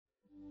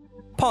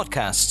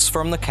Podcasts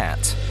from the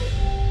Cat.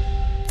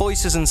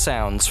 Voices and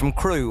sounds from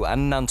Crewe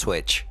and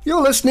Nantwich.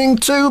 You're listening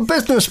to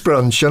Business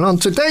Brunch, and on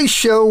today's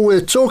show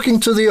we're talking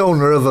to the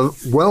owner of a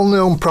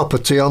well-known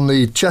property on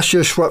the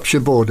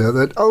Cheshire-Shropshire border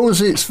that owes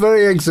its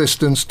very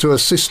existence to a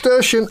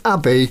Cistercian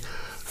abbey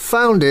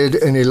founded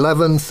in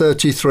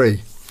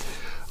 1133.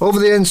 Over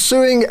the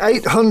ensuing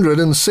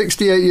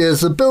 868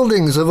 years, the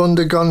buildings have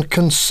undergone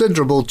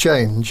considerable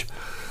change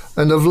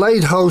and have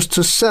laid host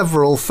to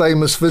several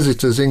famous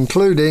visitors,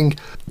 including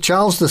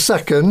Charles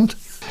II,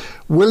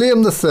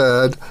 William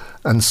III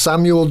and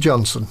Samuel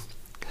Johnson.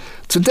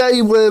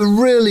 Today we're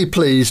really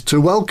pleased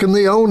to welcome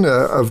the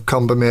owner of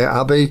Combermere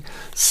Abbey,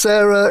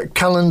 Sarah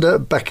Callender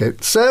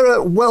Beckett.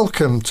 Sarah,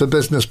 welcome to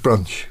Business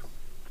Brunch.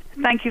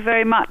 Thank you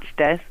very much,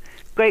 Des.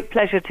 Great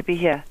pleasure to be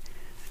here.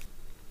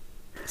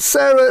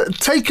 Sarah,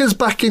 take us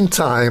back in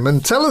time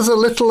and tell us a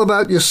little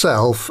about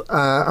yourself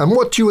and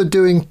what you were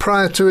doing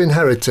prior to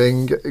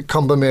inheriting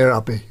Combermere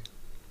Abbey.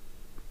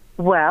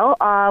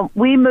 Well,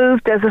 we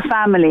moved as a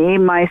family,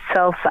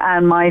 myself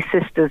and my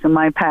sisters and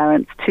my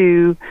parents,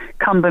 to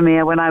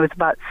Combermere when I was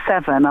about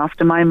 7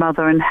 after my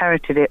mother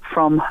inherited it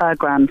from her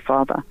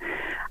grandfather.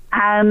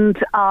 And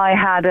I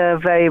had a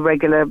very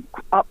regular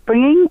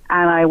upbringing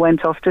and I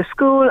went off to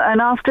school.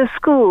 And after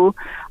school,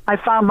 I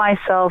found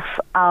myself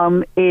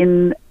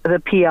in the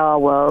PR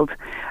world.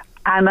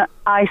 And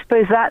I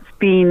suppose that's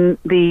been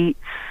the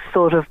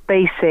sort of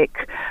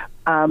basic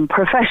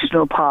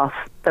professional path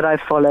that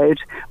I've followed,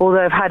 although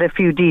I've had a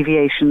few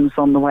deviations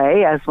on the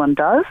way, as one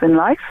does in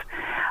life.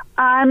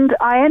 And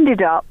I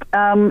ended up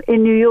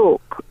in New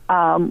York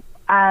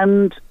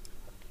and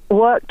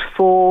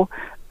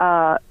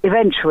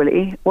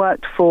eventually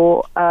worked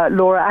for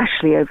Laura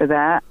Ashley over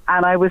there,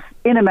 and I was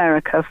in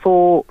America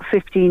for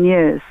 15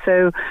 years.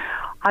 So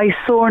I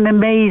saw an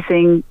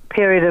amazing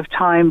period of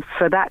time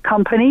for that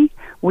company.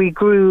 We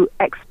grew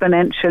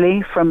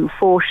exponentially from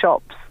 4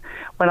 shops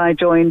when I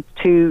joined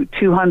to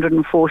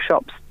 204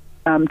 shops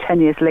 10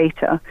 years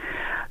later.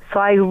 So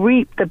I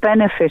reaped the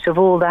benefit of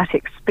all that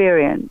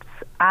experience.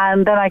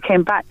 And then I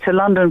came back to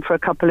London for a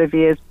couple of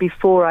years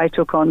before I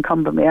took on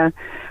Combermere,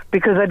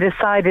 because I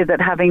decided that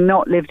having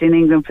not lived in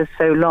England for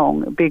so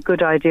long, it would be a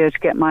good idea to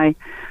get my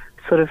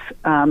sort of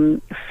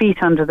feet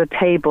under the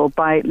table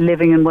by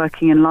living and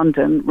working in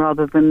London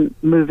rather than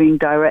moving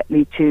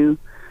directly to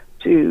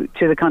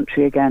the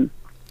country again.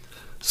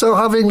 So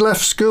having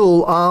left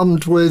school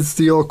armed with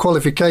your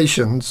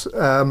qualifications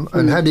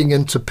and heading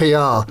into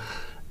PR,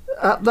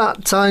 at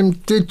that time,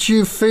 did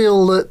you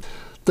feel that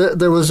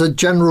there was a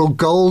general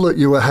goal that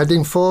you were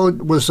heading for?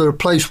 Was there a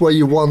place where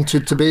you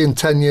wanted to be in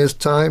 10 years'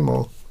 time?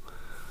 Or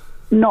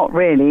not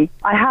really.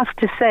 I have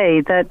to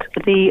say that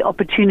the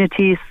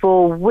opportunities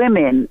for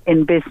women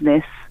in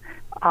business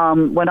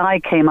when I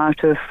came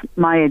out of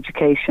my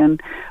education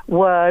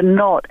were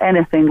not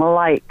anything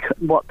like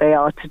what they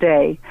are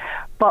today.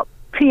 But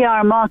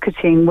PR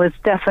marketing was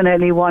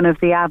definitely one of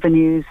the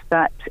avenues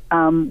that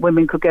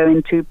women could go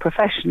into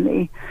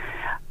professionally.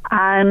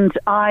 And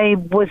I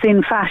was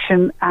in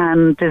fashion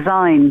and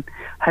design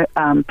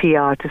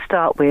PR to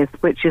start with,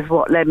 which is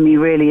what led me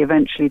really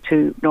eventually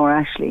to Laura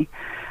Ashley.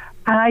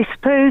 And I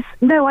suppose,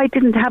 no, I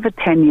didn't have a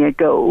 10-year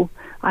goal.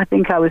 I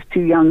think I was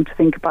too young to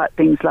think about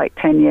things like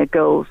 10-year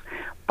goals.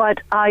 But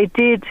I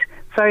did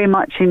very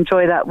much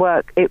enjoy that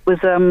work. It was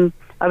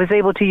I was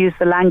able to use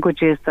the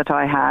languages that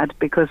I had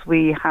because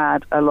we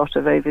had a lot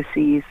of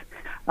overseas,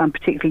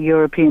 particularly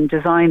European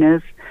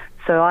designers.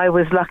 So I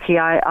was lucky.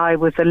 I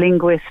was a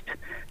linguist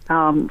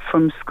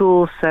from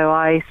school, so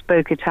I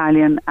spoke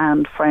Italian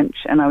and French,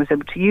 and I was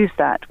able to use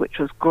that, which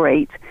was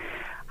great.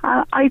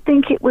 I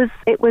think it was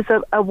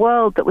a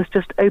world that was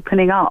just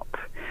opening up.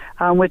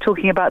 We're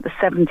talking about the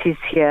 70s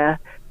here,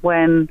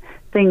 when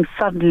things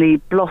suddenly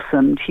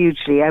blossomed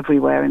hugely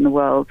everywhere in the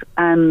world.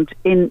 And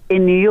in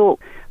New York,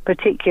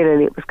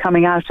 particularly, it was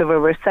coming out of a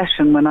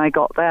recession when I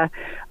got there.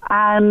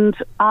 And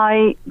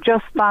I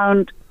just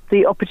found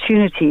the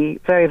opportunity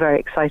very, very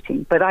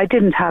exciting. But I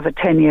didn't have a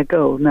 10-year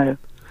goal, no.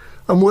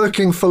 And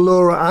working for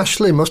Laura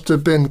Ashley must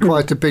have been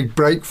quite a big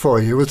break for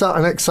you. Was that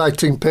an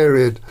exciting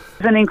period?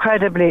 It was an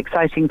incredibly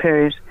exciting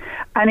period.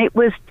 And it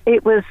was.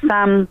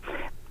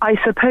 I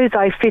suppose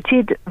I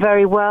fitted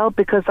very well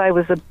because I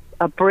was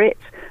a Brit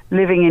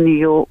living in New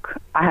York.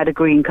 I had a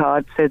green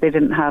card, so they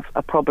didn't have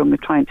a problem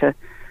with trying to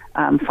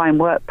find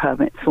work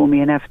permits for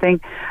me and everything.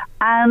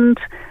 And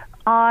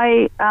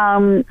I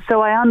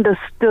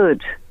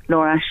understood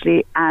Laura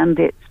Ashley and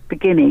its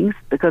beginnings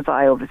because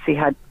I obviously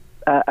had,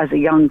 as a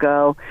young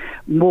girl,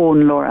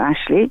 worn Laura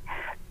Ashley.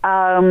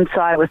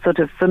 So I was sort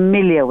of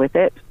familiar with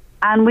it.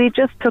 And we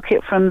just took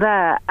it from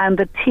there. And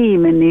the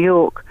team in New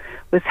York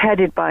was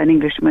headed by an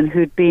Englishman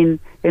who'd been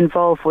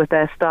involved with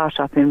their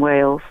startup in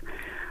Wales.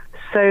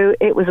 So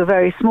it was a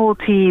very small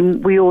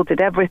team. We all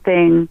did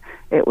everything.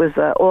 It was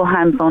all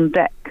hands on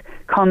deck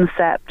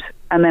concept.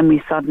 And then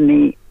we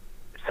suddenly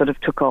sort of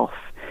took off.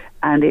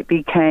 And it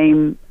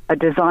became a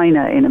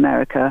designer in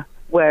America,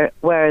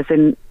 whereas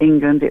in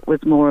England it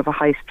was more of a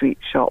high street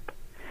shop.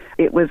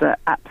 It was an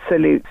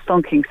absolute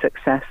stonking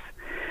success.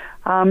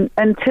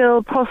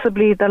 until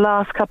possibly the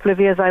last couple of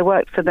years I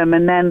worked for them,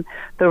 and then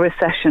the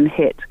recession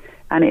hit,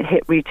 and it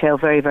hit retail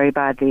very, very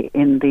badly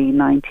in the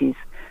 90s,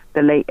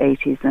 the late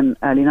 80s and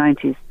early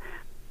 90s.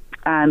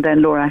 And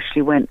then Laura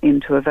Ashley went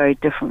into a very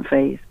different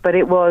phase. But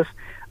it was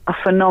a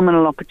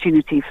phenomenal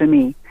opportunity for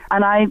me.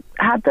 And I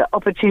had the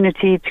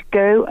opportunity to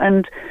go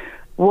and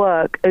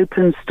work,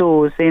 open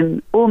stores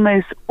in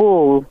almost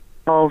all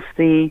of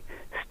the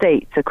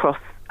states across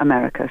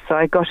America. So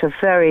I got a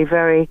very,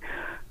 very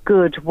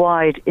good,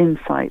 wide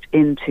insight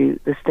into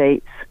the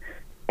States.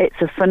 It's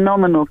a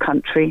phenomenal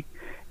country.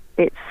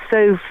 It's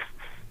so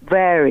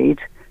varied.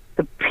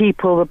 The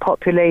people, the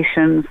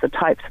populations, the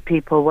types of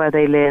people, where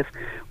they live,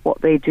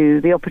 what they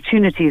do, the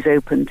opportunities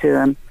open to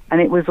them.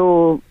 And it was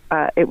all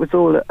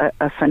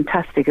a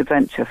fantastic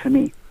adventure for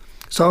me.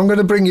 So I'm going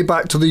to bring you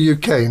back to the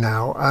UK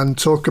now and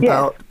talk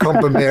about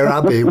Combermere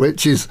Abbey,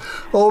 which is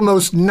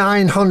almost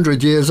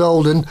 900 years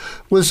old and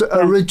was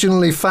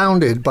originally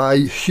founded by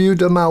Hugh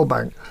de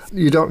Malbanc.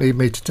 You don't need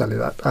me to tell you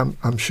that,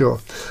 I'm sure.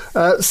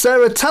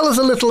 Sarah, tell us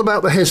a little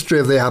about the history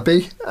of the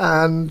Abbey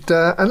and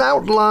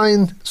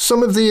outline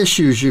some of the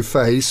issues you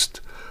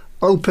faced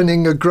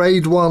opening a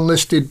Grade 1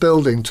 listed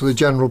building to the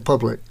general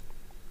public.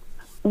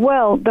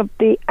 Well,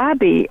 the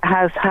Abbey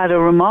has had a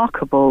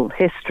remarkable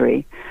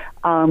history.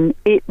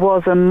 It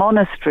was a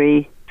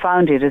monastery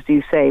founded, as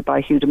you say,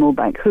 by Hugh de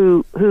Malbanc,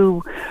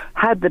 who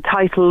had the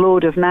title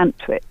Lord of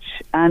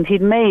Nantwich, and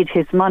he'd made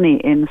his money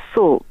in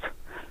salt,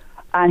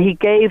 and he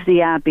gave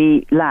the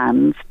Abbey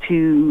lands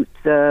to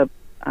the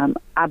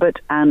abbot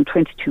and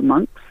 22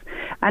 monks,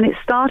 and it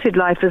started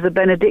life as a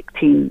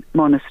Benedictine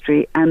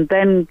monastery, and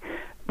then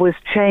was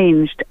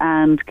changed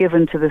and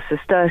given to the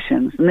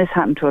Cistercians, and this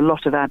happened to a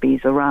lot of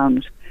abbeys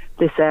around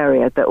this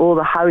area, that all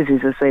the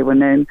houses, as they were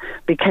known,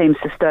 became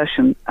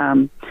Cistercian.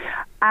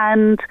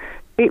 And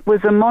it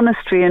was a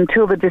monastery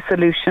until the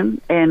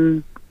dissolution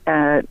in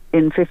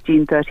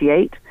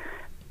 1538.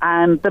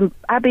 And the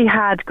abbey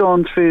had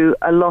gone through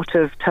a lot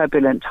of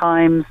turbulent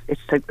times.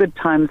 It's good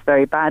times,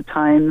 very bad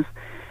times.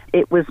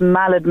 It was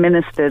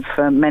maladministered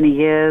for many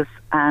years,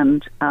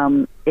 and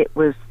it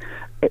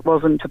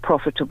wasn't a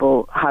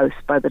profitable house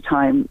by the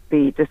time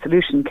the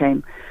dissolution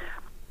came.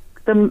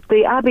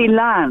 The Abbey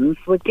lands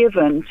were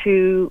given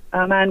to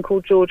a man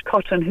called George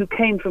Cotton, who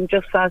came from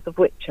just south of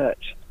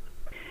Whitchurch.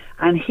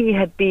 And he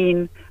had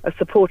been a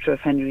supporter of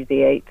Henry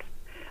VIII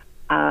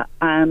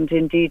and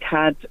indeed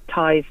had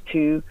ties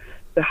to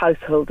the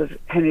household of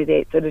Henry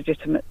VIII's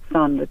illegitimate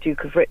son, the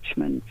Duke of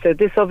Richmond. So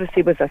this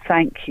obviously was a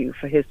thank you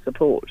for his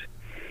support.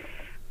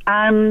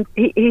 And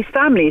his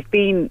family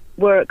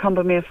were at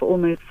Combermere for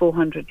almost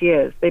 400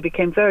 years. They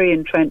became very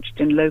entrenched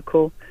in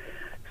local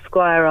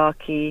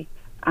squirearchy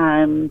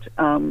and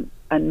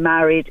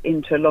married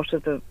into a lot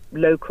of the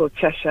local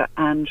Cheshire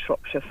and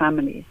Shropshire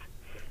families.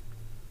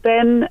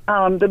 Then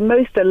the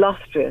most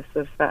illustrious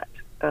of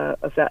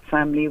that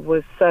family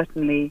was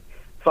certainly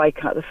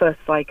the first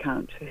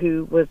Viscount,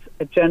 who was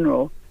a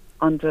general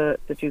under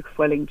the Duke of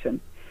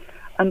Wellington.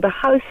 And the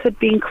house had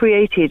been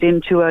created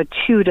into a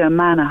Tudor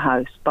manor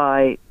house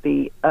by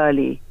the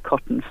early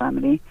Cotton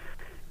family.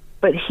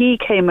 But he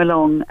came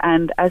along,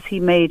 and as he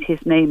made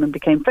his name and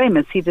became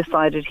famous, he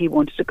decided he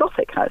wanted a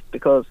Gothic house,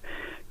 because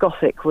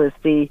Gothic was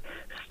the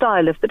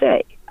style of the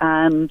day.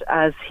 And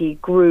as he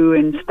grew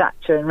in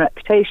stature and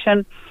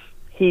reputation,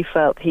 he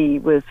felt he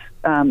was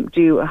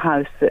due a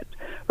house that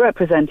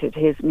represented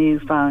his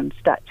newfound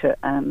stature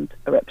and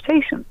a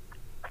reputation.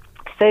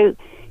 So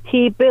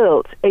he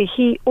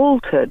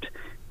altered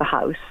the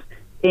house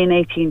in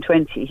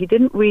 1820. He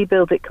didn't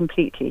rebuild it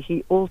completely,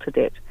 he altered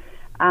it.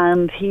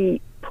 And he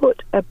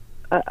put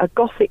a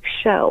Gothic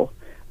shell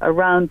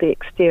around the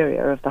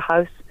exterior of the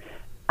house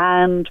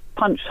and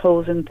punched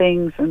holes in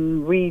things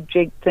and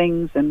rejigged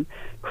things and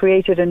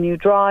created a new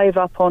drive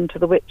up onto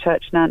the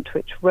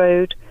Whitchurch-Nantwich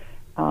Road.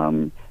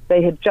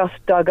 They had just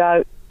dug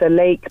out the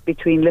lake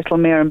between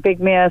Littlemere and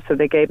Bigmere, so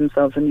they gave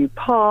themselves a new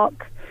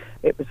park.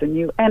 It was a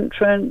new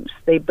entrance.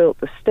 They built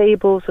the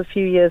stables a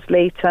few years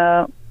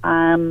later,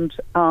 and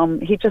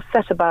he just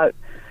set about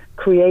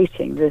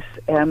creating this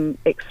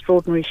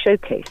extraordinary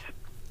showcase.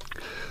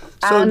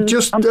 So and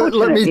just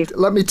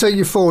let me take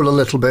you forward a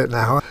little bit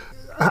now.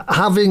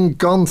 Having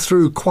gone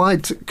through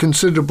quite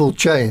considerable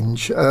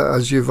change,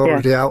 as you've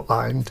already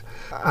outlined,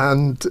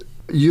 and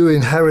you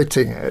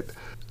inheriting it,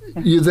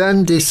 you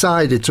then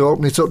decided to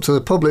open it up to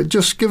the public.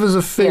 Just give us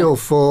a feel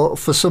for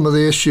some of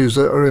the issues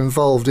that are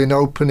involved in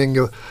opening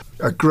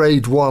a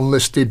Grade 1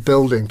 listed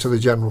building to the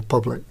general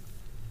public.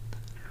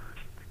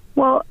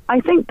 Well, I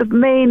think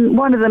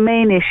one of the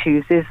main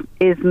issues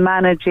is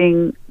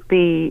managing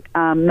the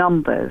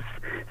numbers.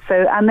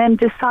 So, and then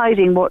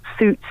deciding what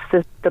suits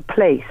the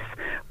place.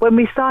 When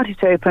we started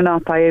to open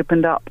up, I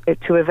opened up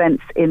to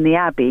events in the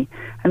Abbey.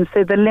 And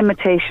so the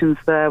limitations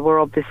there were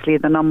obviously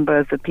the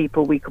numbers of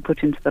people we could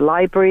put into the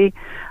library,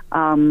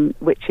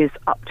 which is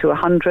up to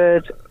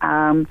 100.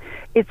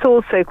 It's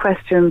also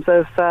questions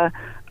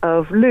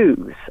of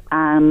loos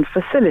and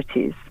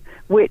facilities,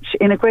 which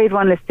in a Grade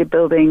 1 listed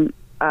building,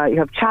 you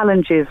have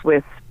challenges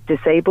with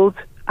disabled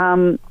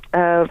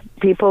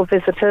people,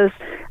 visitors,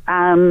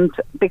 and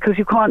because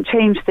you can't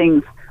change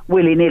things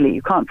willy-nilly.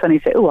 You can't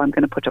suddenly say, oh, I'm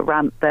going to put a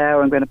ramp there,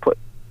 or I'm going to put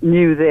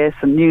new this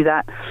and new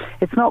that.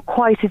 It's not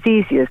quite as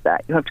easy as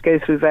that. You have to go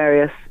through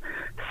various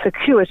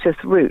circuitous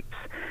routes.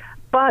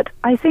 But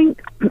I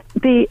think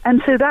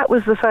so that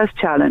was the first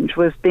challenge,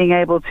 was being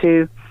able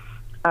to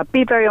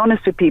be very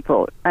honest with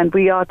people, and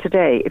we are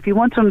today. If you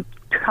want to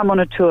come on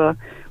a tour,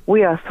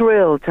 we are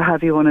thrilled to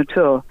have you on a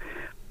tour.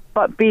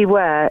 But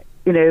beware,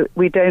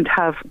 we don't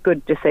have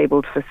good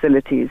disabled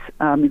facilities.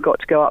 You've got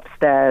to go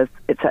upstairs,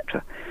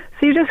 etc.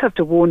 So you just have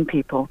to warn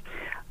people.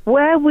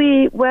 When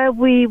we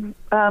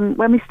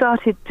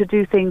started to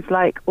do things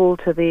like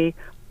alter the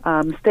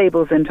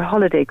stables into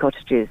holiday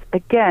cottages,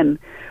 again,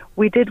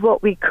 we did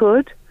what we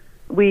could.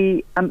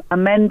 We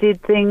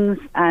amended things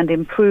and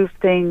improved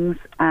things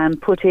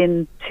and put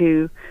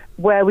into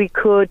where we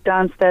could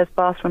downstairs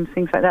bathrooms,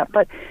 things like that.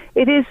 But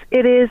it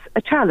is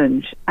a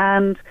challenge,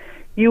 and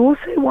you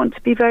also want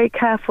to be very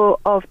careful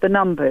of the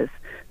numbers.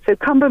 So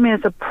Combermere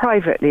is a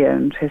privately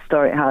owned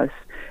historic house.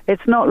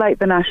 It's not like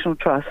the National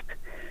Trust.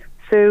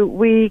 So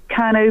we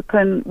can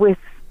open with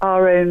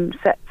our own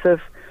sets of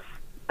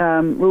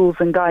rules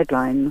and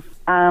guidelines,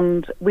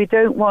 and we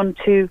don't want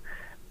to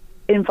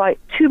invite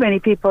too many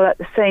people at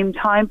the same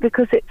time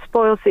because it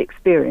spoils the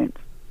experience.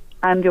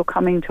 And you're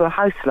coming to a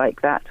house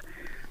like that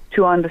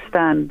to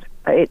understand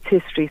its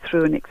history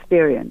through an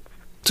experience.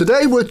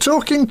 Today we're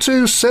talking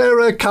to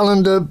Sarah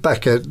Callender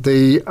Beckett,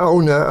 the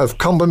owner of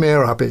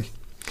Combermere Abbey.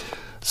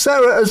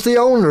 Sarah, as the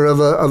owner of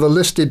a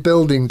listed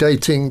building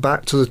dating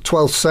back to the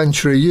 12th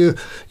century, you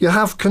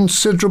have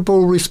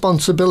considerable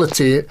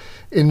responsibility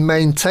in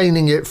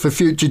maintaining it for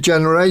future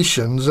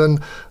generations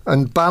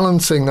and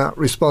balancing that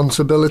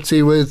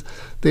responsibility with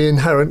the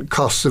inherent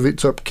costs of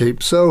its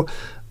upkeep. So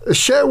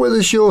share with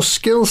us your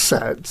skill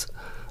set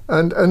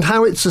and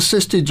how it's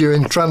assisted you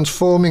in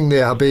transforming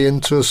the Abbey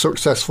into a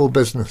successful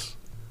business.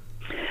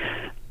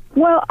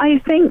 Well, I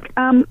think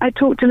I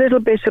talked a little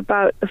bit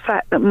about the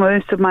fact that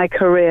most of my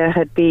career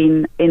had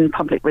been in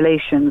public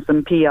relations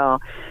and PR,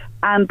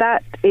 and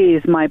that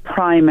is my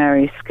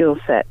primary skill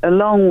set,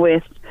 along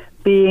with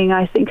being,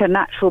 I think, a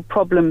natural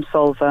problem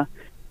solver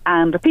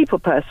and a people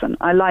person.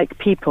 I like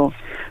people.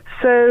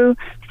 So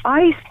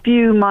I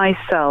view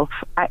myself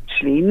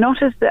actually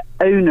not as the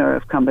owner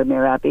of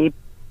Combermere Abbey,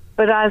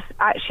 but as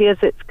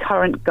its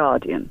current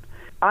guardian.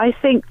 I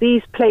think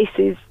these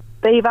places,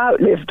 they've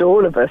outlived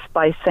all of us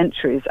by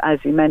centuries, as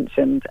you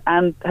mentioned,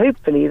 and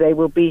hopefully they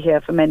will be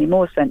here for many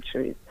more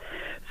centuries.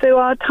 So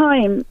our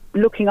time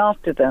looking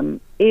after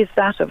them is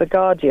that of a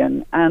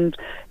guardian, and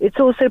it's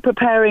also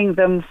preparing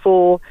them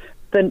for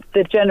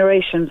the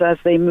generations as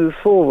they move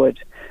forward.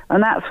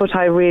 And that's what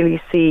I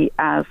really see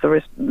as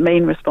the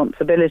main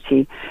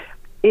responsibility.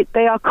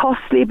 They are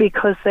costly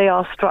because they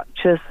are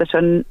structures that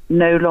are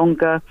no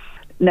longer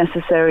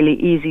necessarily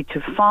easy to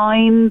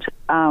find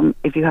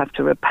if you have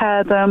to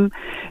repair them.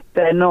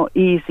 They're not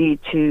easy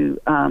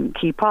to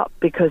keep up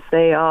because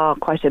they are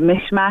quite a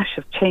mishmash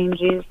of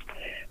changes.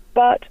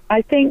 But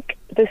I think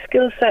the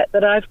skill set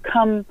that I've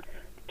come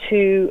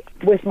to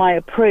with my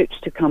approach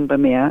to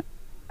Combermere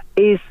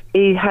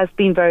has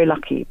been very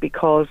lucky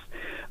because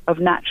of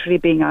naturally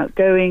being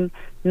outgoing,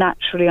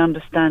 naturally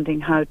understanding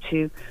how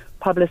to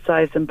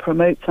publicize and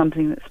promote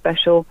something that's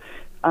special.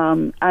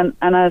 And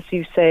as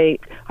you say,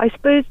 I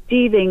suppose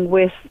dealing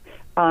with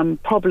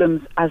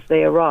problems as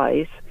they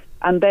arise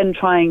and then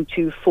trying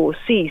to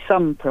foresee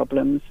some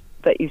problems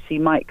that you see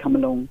might come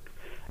along,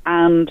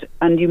 and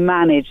you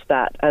manage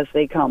that as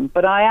they come.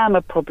 But I am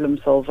a problem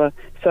solver,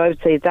 so I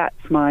would say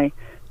that's my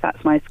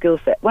skill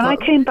set. When I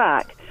came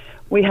back,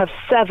 we have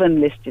 7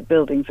 listed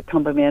buildings at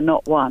Combermere,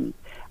 not one,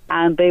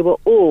 and they were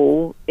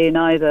all in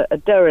either a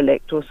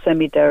derelict or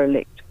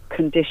semi-derelict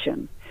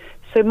condition.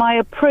 So my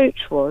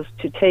approach was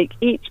to take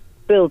each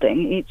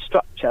building, each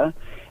structure,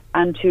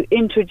 and to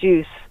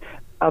introduce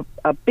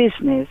a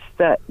business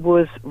that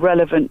was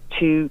relevant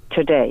to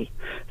today.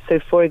 So,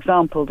 for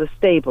example, the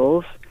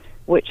stables,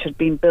 which had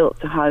been built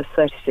to house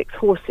 36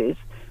 horses,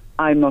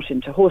 I'm not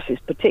into horses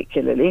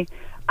particularly,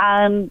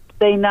 and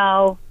they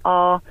now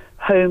are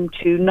home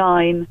to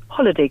 9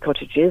 holiday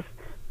cottages,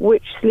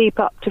 which sleep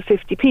up to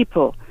 50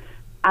 people.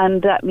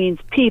 And that means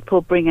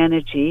people bring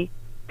energy,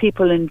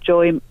 people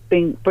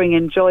bring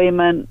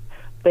enjoyment,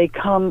 they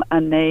come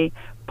and they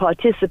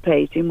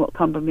participate in what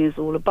Combermere is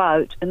all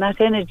about, and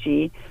that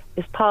energy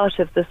is part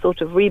of the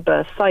sort of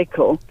rebirth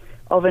cycle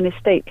of an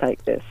estate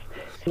like this.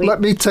 Let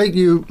me take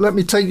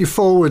you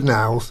forward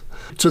now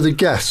to the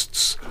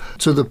guests,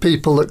 to the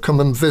people that come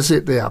and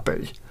visit the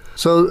Abbey.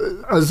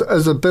 So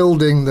as a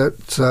building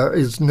that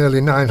is nearly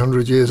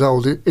 900 years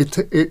old, it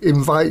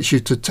invites you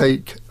to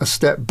take a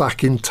step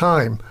back in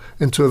time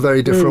into a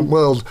very different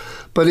world,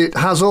 but it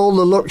has all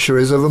the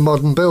luxuries of a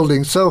modern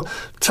building. So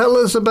tell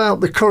us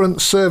about the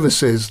current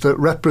services that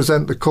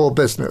represent the core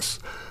business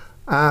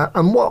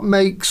and what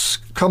makes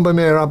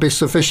Combermere Abbey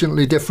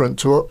sufficiently different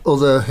to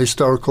other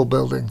historical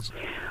buildings.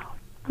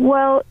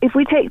 Well, if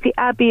we take the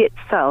Abbey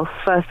itself,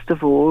 first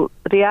of all,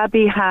 the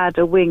Abbey had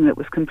a wing that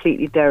was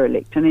completely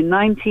derelict. And in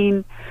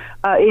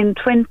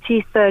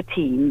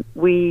 2013,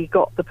 we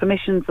got the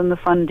permissions and the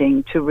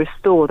funding to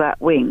restore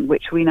that wing,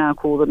 which we now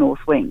call the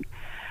North Wing.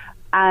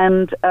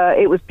 And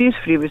it was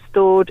beautifully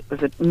restored. It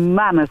was a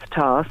mammoth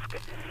task.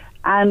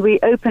 And we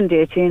opened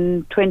it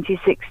in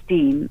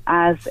 2016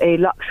 as a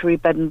luxury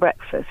bed and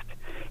breakfast.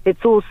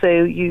 It's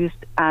also used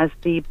as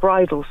the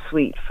bridal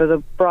suite for the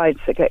brides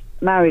that get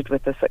married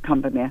with us at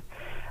Combermere.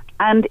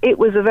 And it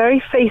was a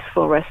very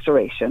faithful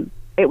restoration.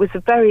 It was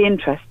very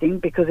interesting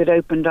because it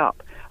opened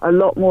up a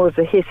lot more of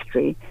the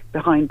history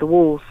behind the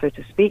walls, so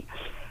to speak.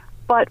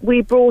 But we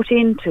brought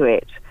into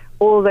it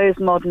all those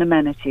modern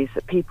amenities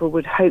that people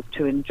would hope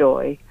to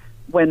enjoy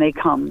when they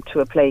come to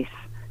a place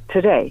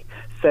today.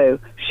 So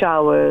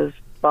showers,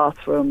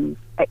 bathrooms,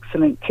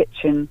 excellent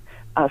kitchen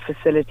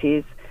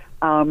facilities.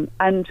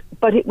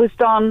 But it was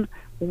done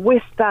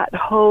with that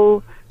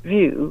whole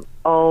view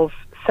of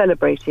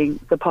celebrating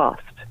the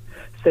past.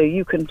 So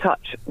you can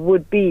touch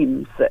wood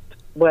beams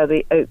where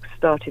the oaks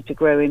started to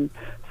grow in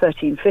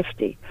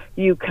 1350.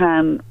 You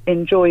can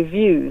enjoy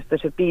views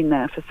that have been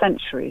there for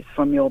centuries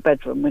from your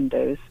bedroom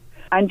windows.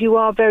 And you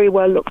are very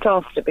well looked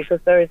after because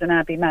there is an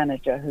Abbey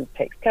manager who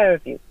takes care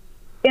of you.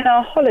 In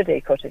our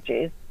holiday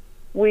cottages,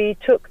 we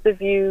took the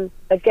view,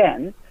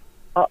 again,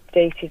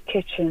 updated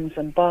kitchens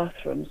and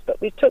bathrooms, but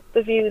we took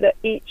the view that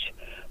each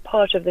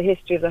part of the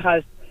history of the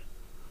house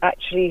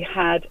actually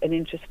had an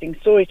interesting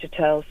story to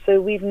tell. So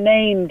we've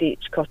named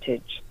each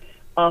cottage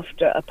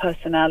after a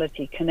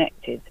personality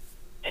connected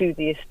to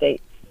the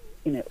estate's,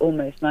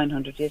 almost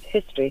 900 years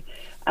history.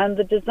 And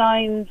the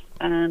designs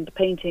and the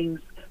paintings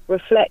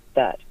reflect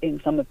that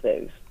in some of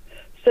those.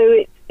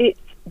 So it's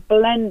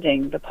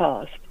blending the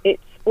past.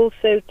 It's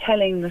also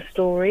telling the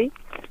story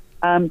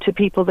to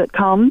people that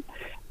come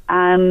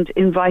and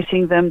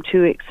inviting them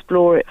to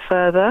explore it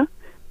further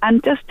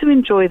and just to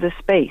enjoy the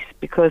space,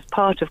 because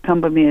part of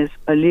Combermere's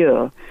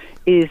allure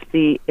is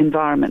the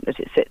environment that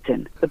it sits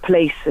in, the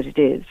place that it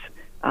is,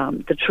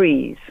 the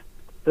trees,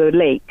 the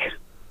lake,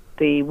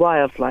 the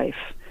wildlife,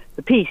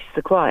 the peace,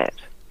 the quiet,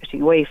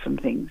 getting away from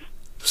things.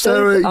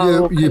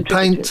 Sarah, you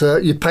paint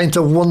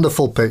a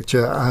wonderful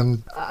picture,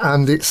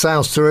 and it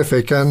sounds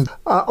terrific. And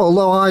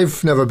although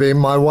I've never been,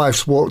 my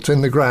wife's walked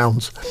in the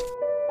grounds.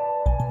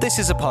 This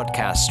is a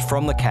podcast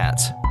from The Cat.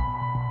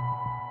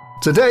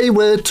 Today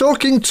we're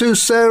talking to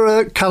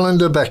Sarah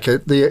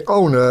Callender-Beckett, the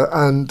owner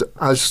and,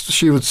 as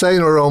she would say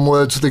in her own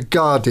words, the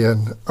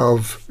guardian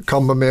of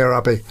Combermere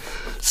Abbey.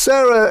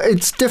 Sarah,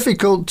 it's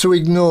difficult to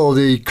ignore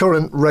the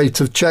current rate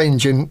of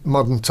change in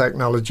modern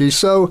technology,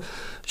 so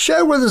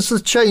share with us the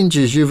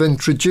changes you've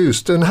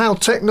introduced and how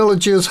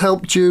technology has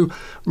helped you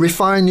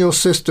refine your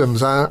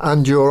systems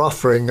and your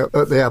offering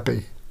at the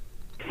Abbey.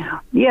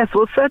 Yes,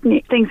 well,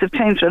 certainly things have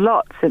changed a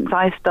lot since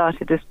I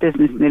started this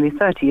business nearly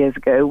 30 years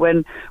ago,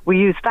 when we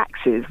used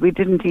faxes. We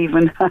didn't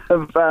even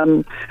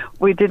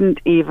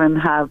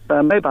have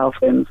mobile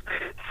phones.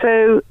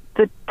 So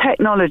the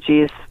technology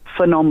is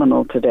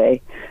phenomenal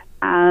today,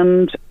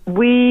 and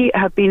we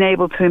have been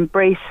able to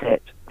embrace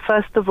it.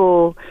 First of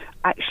all,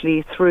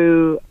 actually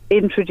through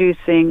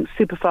introducing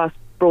superfast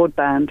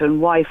broadband and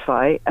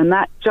Wi-Fi, and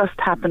that just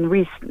happened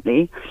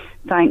recently,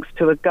 thanks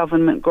to a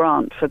government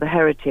grant for the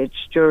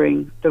heritage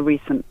during the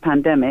recent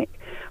pandemic.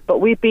 But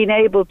we've been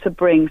able to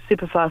bring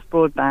superfast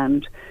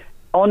broadband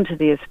onto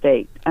the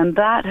estate, and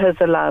that has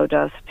allowed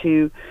us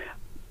to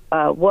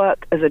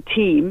work as a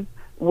team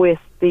with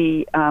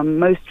the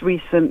most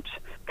recent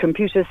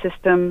computer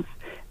systems.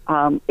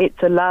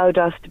 It's allowed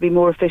us to be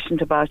more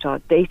efficient about our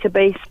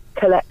database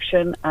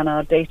collection and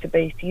our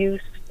database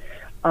use,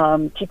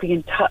 keeping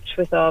in touch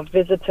with our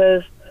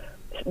visitors,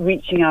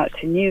 reaching out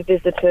to new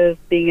visitors,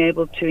 being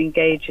able to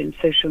engage in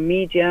social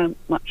media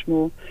much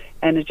more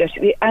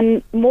energetically.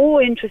 And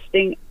more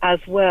interesting as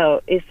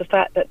well is the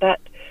fact that that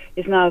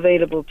is now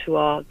available to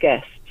our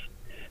guests.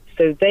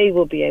 So they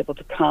will be able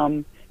to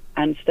come,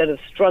 and instead of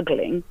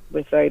struggling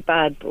with very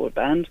bad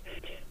broadband,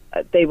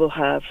 they will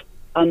have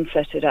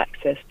unfettered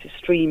access to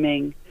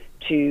streaming,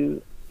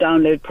 to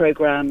download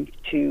programs,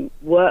 to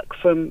work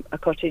from a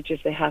cottage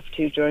if they have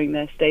to during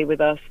their stay with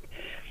us.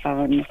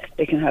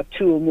 They can have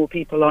 2 or more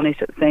people on it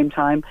at the same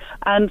time,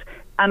 and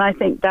I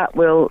think that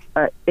will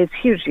it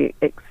hugely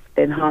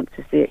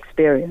enhances the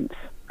experience.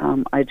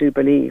 I do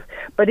believe,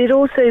 but it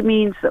also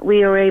means that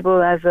we are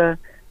able, as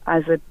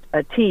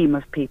a team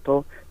of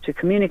people, to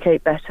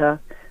communicate better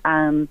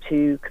and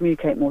to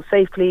communicate more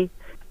safely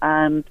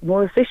and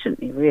more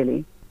efficiently.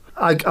 Really,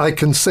 I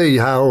can see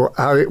how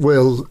it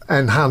will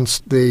enhance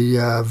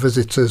the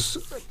visitors'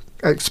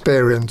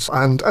 experience,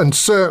 and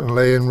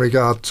certainly in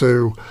regard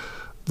to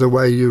the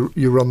way you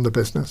run the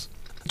business.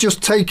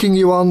 Just taking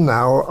you on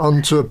now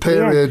onto a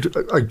period,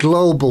 yes, a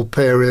global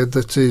period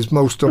that is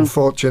most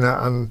unfortunate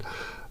and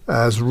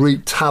has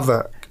wreaked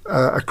havoc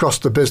across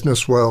the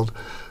business world,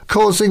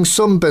 causing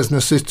some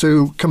businesses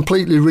to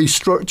completely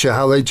restructure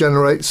how they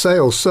generate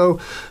sales. So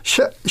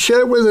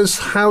share with us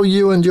how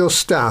you and your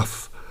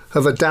staff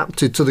have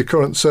adapted to the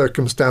current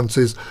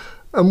circumstances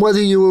and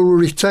whether you will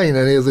retain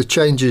any of the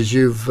changes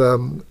you've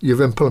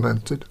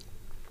implemented.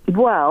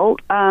 Well,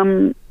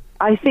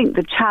 I think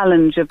the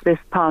challenge of this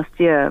past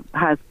year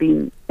has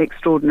been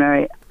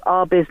extraordinary.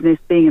 Our business,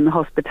 being in the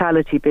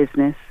hospitality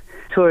business,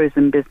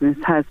 tourism business,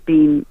 has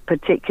been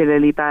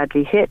particularly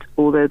badly hit,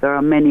 although there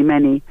are many,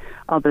 many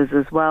others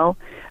as well.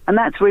 And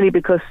that's really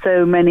because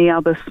so many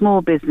other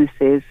small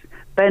businesses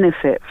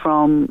benefit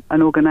from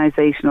an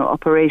organisation or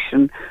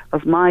operation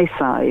of my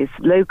size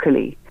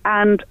locally.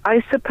 And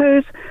I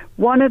suppose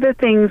one of the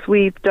things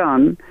we've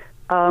done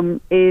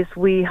is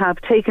we have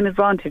taken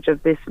advantage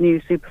of this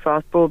new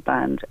superfast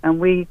broadband, and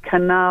we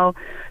can now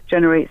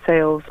generate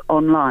sales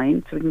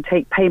online, so we can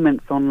take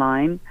payments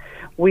online.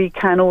 We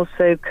can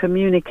also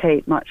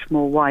communicate much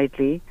more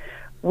widely.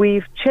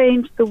 We've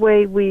changed the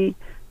way we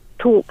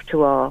talk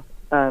to our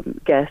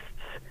guests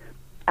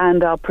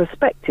and our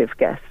prospective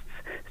guests.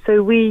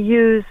 So we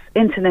use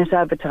internet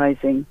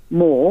advertising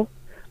more.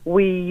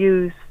 We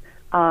use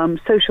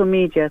social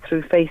media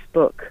through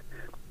Facebook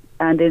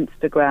and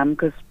Instagram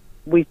because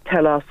we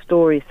tell our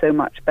story so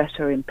much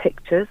better in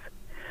pictures.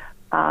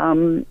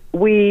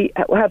 We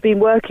have been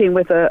working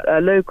with a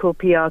local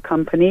PR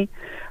company,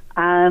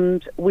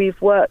 and we've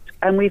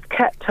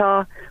kept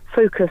our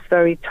focus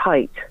very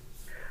tight.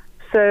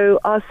 So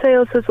our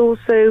sales has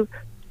also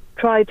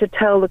tried to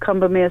tell the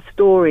Combermere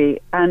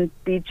story and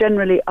be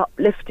generally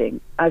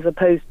uplifting as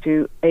opposed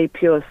to a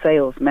pure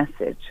sales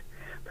message,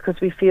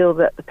 because we feel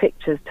that the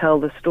pictures tell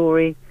the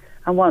story,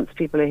 and once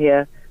people are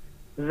here,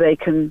 they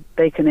can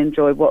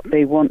enjoy what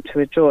they want to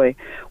enjoy.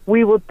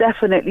 We will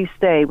definitely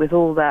stay with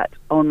all that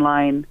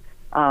online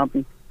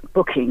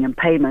booking and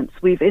payments.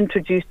 We've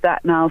introduced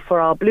that now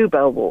for our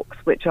Bluebell walks,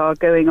 which are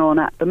going on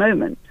at the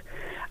moment,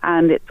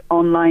 and it's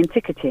online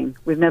ticketing.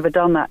 We've never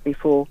done that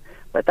before,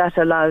 but that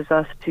allows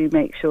us to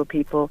make sure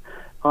people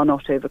are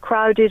not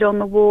overcrowded on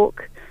the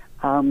walk.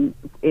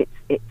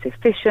 It's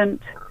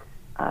efficient.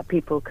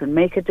 People can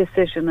make a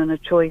decision and a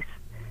choice,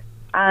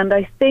 and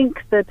I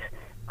think that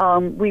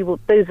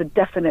those are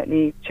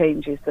definitely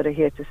changes that are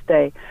here to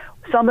stay.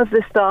 Some of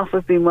the staff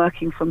have been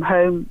working from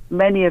home.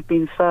 Many have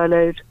been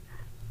furloughed.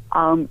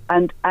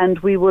 And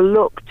we will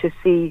look to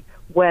see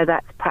where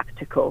that's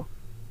practical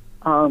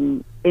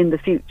in the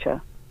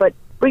future. But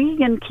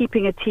bringing and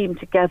keeping a team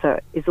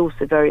together is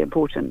also very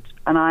important.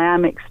 And I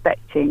am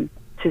expecting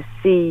to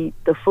see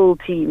the full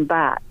team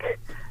back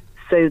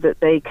so that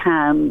they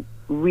can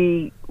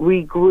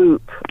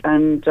regroup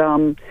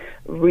and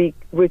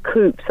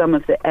recoup some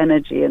of the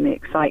energy and the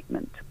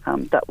excitement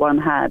that one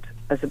had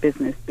as a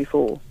business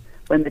before,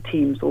 when the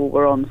teams all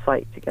were on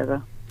site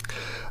together.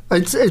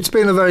 It's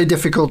been a very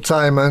difficult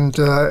time, and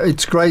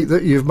it's great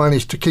that you've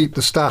managed to keep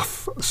the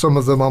staff, some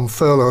of them on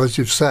furlough, as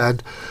you've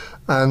said,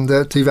 and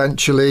that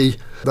eventually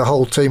the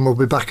whole team will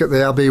be back at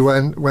the Abbey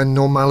when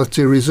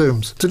normality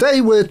resumes.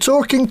 Today we're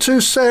talking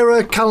to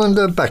Sarah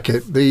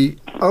Callender-Beckett, the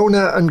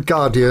owner and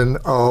guardian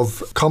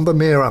of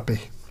Combermere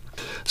Abbey.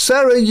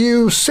 Sarah,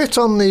 you sit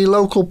on the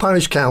local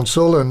parish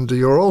council, and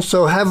you're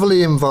also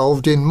heavily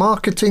involved in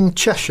Marketing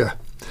Cheshire,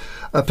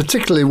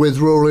 particularly with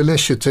rural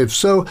initiatives.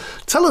 So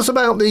tell us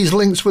about these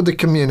links with the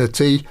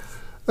community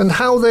and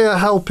how they are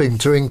helping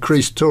to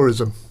increase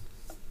tourism.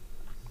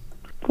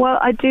 Well,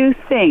 I do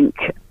think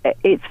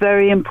it's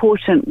very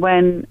important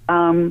when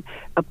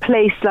a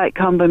place like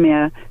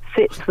Combermere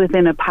sits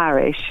within a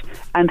parish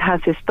and has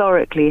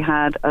historically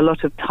had a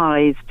lot of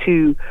ties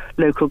to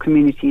local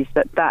communities,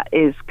 that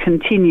is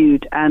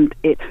continued and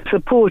it's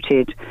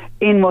supported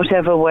in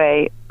whatever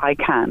way I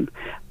can.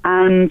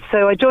 And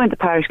so I joined the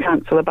parish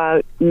council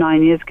about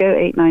 9 years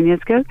ago,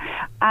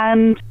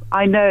 and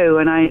I know,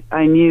 and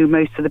I knew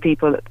most of the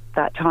people at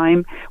that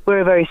time.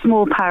 We're a very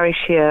small parish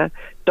here,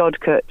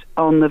 Dodcote,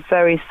 on the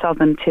very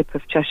southern tip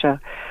of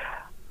Cheshire.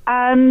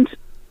 And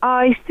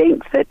I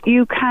think that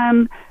you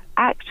can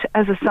act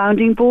as a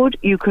sounding board.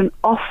 You can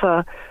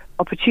offer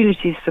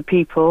opportunities for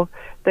people.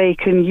 They've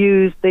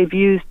used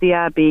the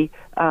Abbey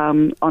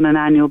on an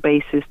annual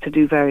basis to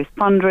do various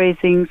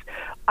fundraisings.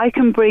 I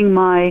can bring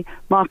my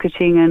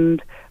marketing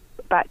and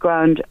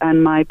background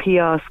and my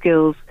PR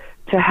skills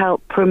to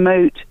help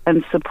promote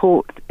and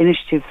support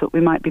initiatives that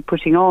we might be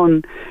putting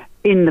on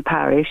in the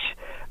parish.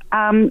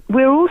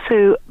 We're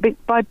also,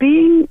 by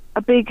being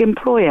a big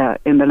employer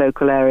in the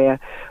local area,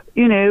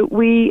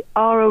 we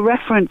are a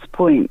reference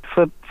point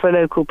for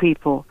local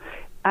people,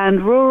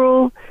 and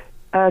rural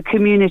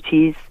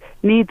communities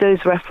need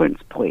those reference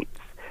points.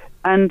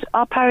 And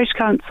our parish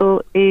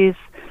council is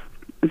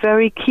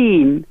very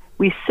keen.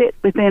 We sit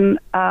within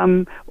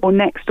or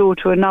next door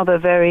to another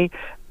very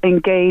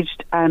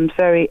engaged and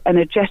very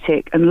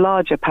energetic and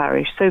larger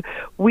parish. So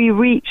we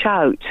reach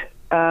out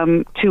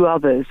to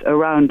others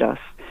around us.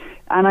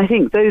 And I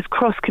think those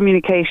cross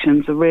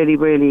communications are really,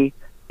 really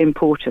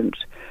important,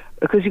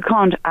 because you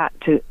can't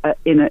act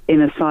in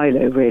a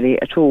silo really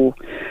at all.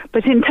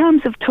 But in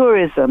terms of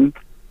tourism,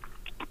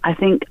 I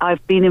think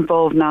I've been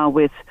involved now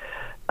with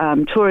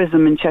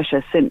tourism in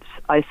Cheshire since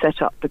I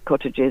set up the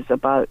cottages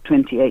about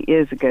 28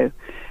 years ago.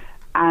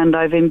 And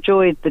I've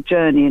enjoyed the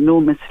journey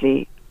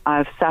enormously.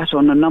 I've sat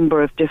on a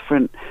number of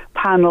different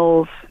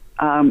panels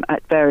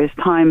at various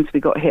times. We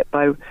got hit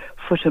by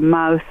foot and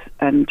mouth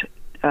and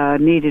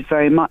needed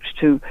very much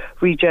to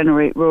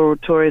regenerate rural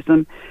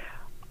tourism.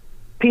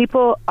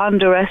 People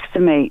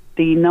underestimate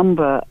the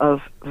number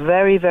of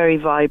very, very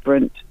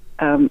vibrant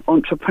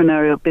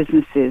entrepreneurial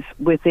businesses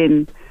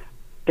within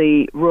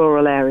the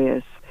rural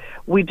areas.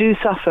 We do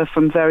suffer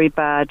from very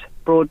bad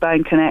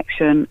broadband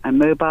connection and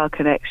mobile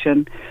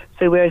connection,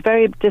 so we're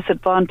very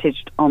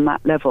disadvantaged on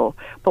that level.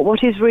 But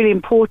what is really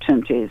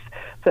important is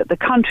that the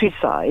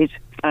countryside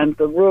and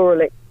the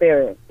rural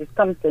experience is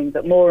something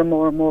that more and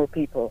more and more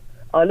people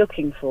are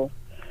looking for.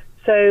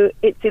 So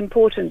it's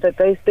important that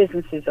those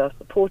businesses are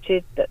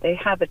supported, that they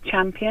have a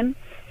champion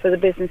for the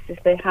businesses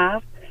they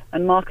have,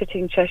 and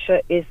Marketing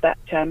Cheshire is that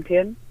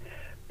champion,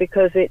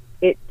 because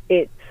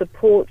it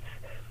supports,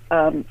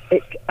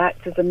 it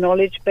acts as a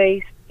knowledge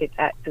base, it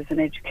acts as an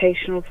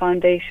educational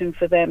foundation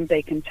for them.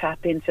 They can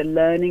tap into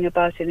learning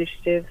about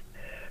initiatives.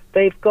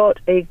 They've got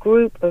a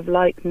group of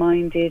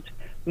like-minded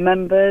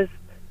members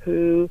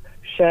who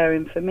share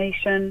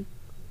information,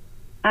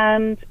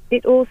 and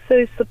it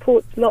also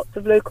supports lots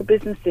of local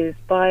businesses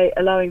by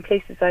allowing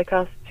places like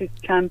us to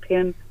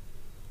champion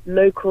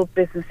local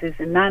businesses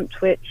in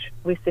Nantwich.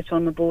 We sit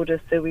on the border,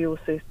 so we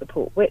also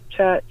support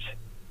Whitchurch,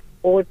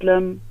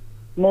 Audlam,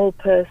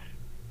 Malpas.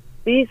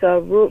 These are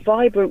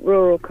vibrant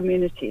rural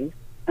communities,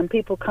 and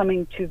people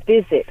coming to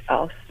visit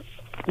us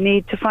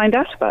need to find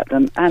out about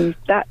them, and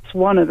that's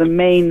one of the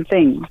main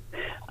things.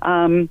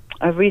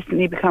 I've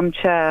recently become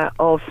chair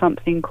of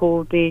something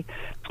called the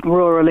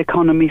Rural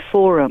Economy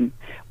Forum,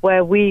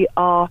 where we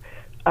are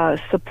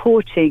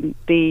supporting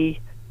the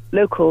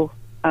local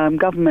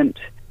government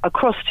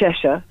across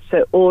Cheshire,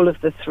 so all of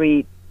the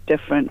 3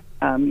 different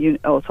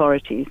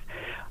authorities,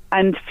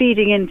 and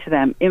feeding into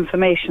them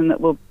information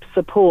that will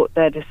support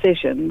their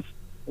decisions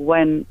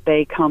when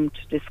they come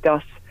to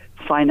discuss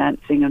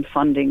financing and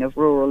funding of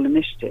rural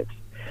initiatives.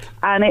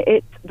 And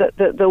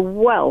the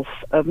wealth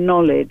of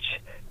knowledge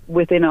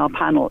within our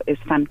panel is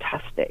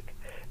fantastic.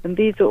 And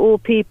these are all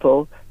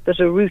people that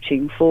are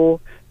rooting for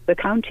the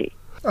county.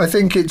 I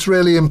think it's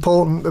really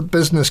important that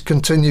business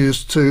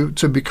continues to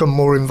become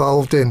more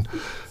involved in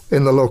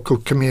the local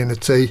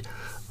community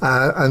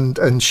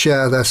and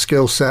share their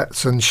skill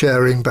sets and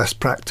sharing best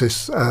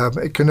practice.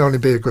 It can only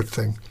be a good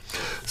thing.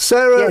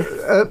 Sarah,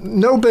 yes.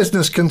 No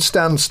business can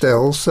stand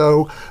still,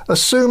 so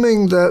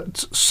assuming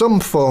that some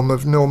form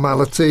of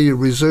normality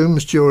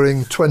resumes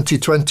during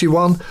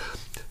 2021,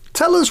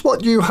 tell us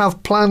what you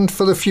have planned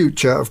for the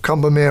future of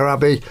Combermere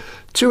Abbey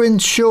to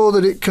ensure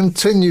that it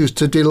continues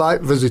to delight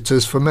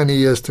visitors for many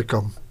years to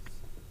come.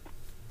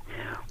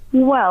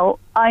 Well,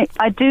 I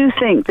do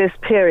think this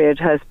period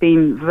has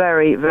been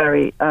very,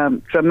 very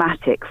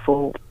dramatic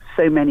for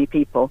so many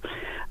people.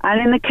 And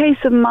in the case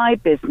of my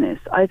business,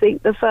 I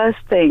think the first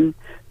thing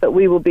that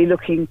we will be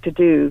looking to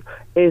do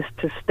is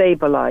to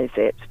stabilize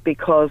it,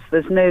 because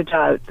there's no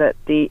doubt that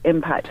the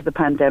impact of the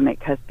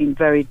pandemic has been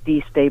very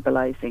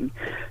destabilizing.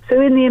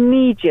 So in the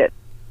immediate,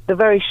 the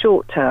very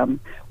short term,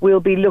 we'll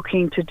be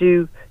looking to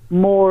do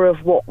more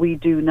of what we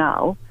do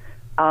now,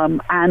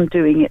 and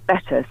doing it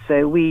better.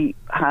 So we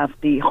have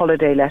the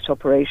holiday let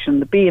operation,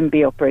 the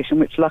B&B operation,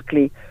 which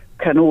luckily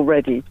can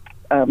already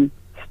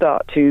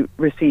start to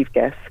receive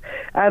guests,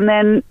 and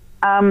then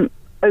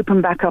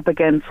open back up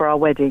again for our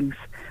weddings,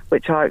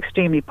 which are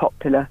extremely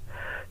popular.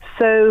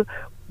 So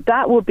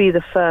that will be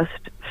the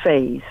first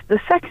phase.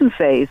 The second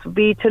phase will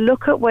be to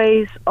look at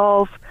ways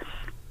of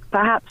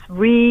perhaps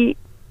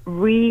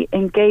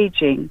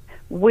re-engaging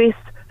with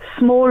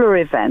smaller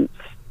events,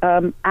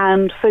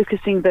 and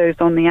focusing those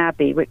on the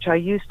Abbey, which I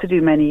used to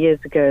do many years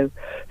ago.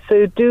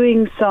 So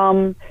doing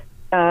some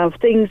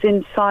things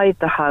inside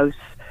the house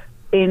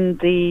in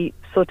the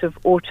sort of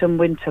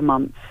autumn-winter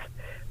months,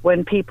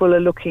 when people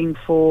are looking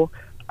for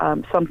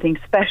something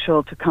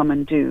special to come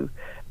and do.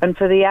 And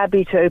for the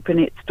Abbey to open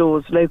its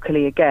doors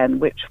locally again,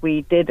 which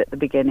we did at the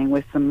beginning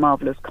with some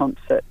marvellous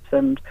concerts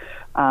and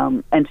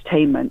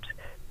entertainment.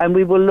 And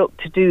we will look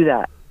to do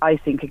that, I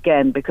think,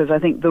 again, because I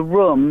think the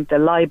room, the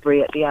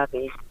library at the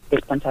Abbey, is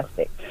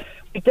fantastic.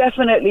 We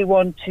definitely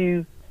want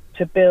to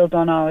build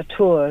on our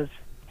tours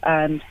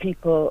and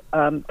people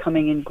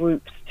coming in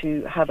groups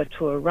to have a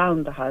tour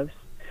around the house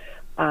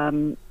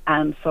and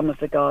some of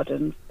the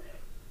gardens.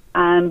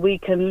 And we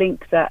can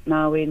link that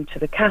now into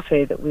the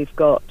cafe that we've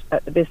got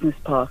at the business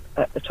park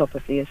at the top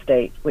of the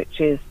estate, which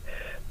is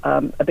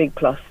a big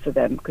plus for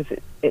them, because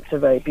it's a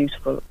very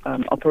beautiful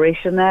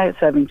operation there. It's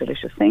serving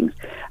delicious things.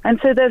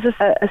 And so there's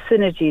a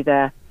synergy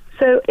there.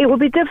 So it will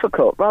be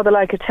difficult, rather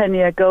like a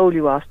 10-year goal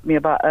you asked me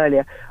about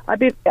earlier.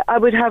 I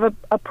would have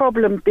a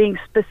problem being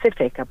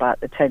specific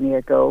about the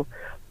 10-year goal,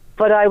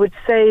 but I would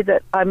say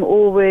that I'm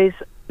always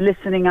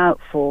listening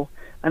out for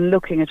and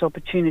looking at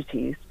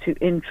opportunities to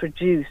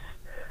introduce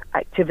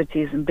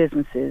activities and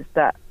businesses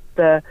that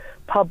the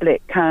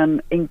public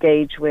can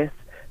engage with,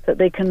 that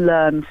they can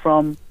learn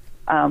from,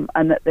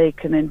 and that they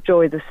can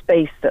enjoy the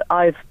space that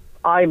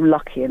I'm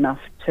lucky enough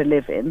to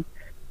live in,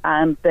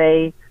 and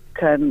they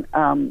can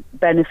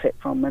benefit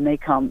from when they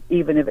come,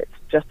 even if it's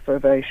just for a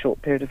very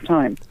short period of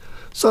time.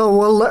 So,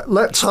 well,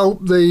 let's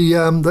hope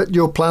that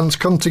your plans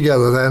come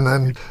together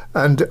then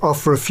and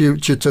offer a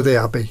future to the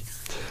Abbey.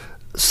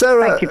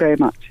 Sarah, thank you very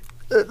much.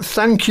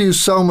 Thank you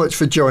so much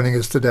for joining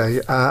us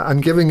today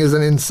and giving us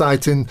an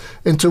insight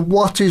into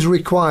what is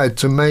required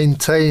to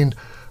maintain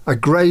a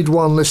Grade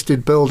 1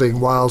 listed building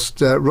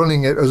whilst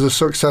running it as a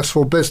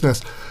successful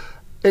business.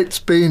 It's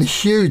been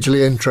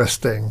hugely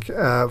interesting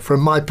from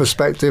my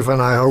perspective,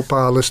 and I hope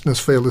our listeners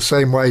feel the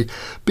same way.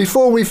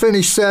 Before we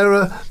finish,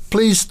 Sarah,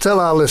 please tell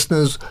our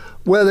listeners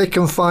where they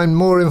can find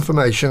more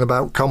information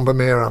about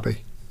Combermere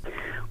Abbey.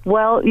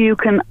 Well, you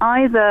can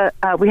either,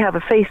 we have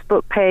a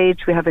Facebook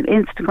page, we have an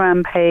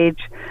Instagram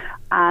page,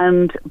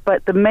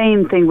 but the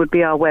main thing would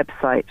be our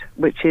website,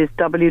 which is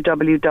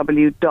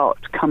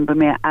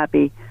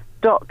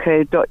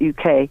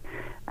www.combermereabbey.co.uk.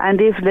 And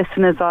if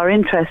listeners are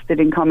interested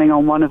in coming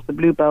on one of the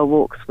Bluebell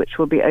Walks, which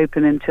will be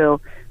open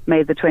until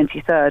May the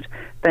 23rd,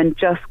 then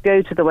just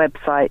go to the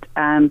website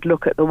and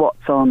look at the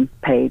What's On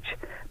page,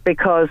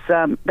 because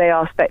they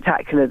are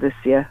spectacular this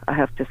year, I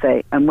have to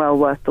say, and well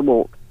worth the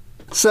walk.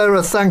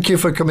 Sarah, thank you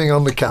for coming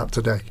on The Cat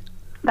today.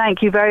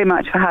 Thank you very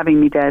much for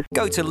having me, Des.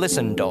 Go to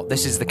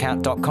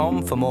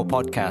listen.thisisthecat.com for more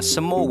podcasts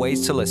and more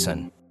ways to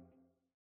listen.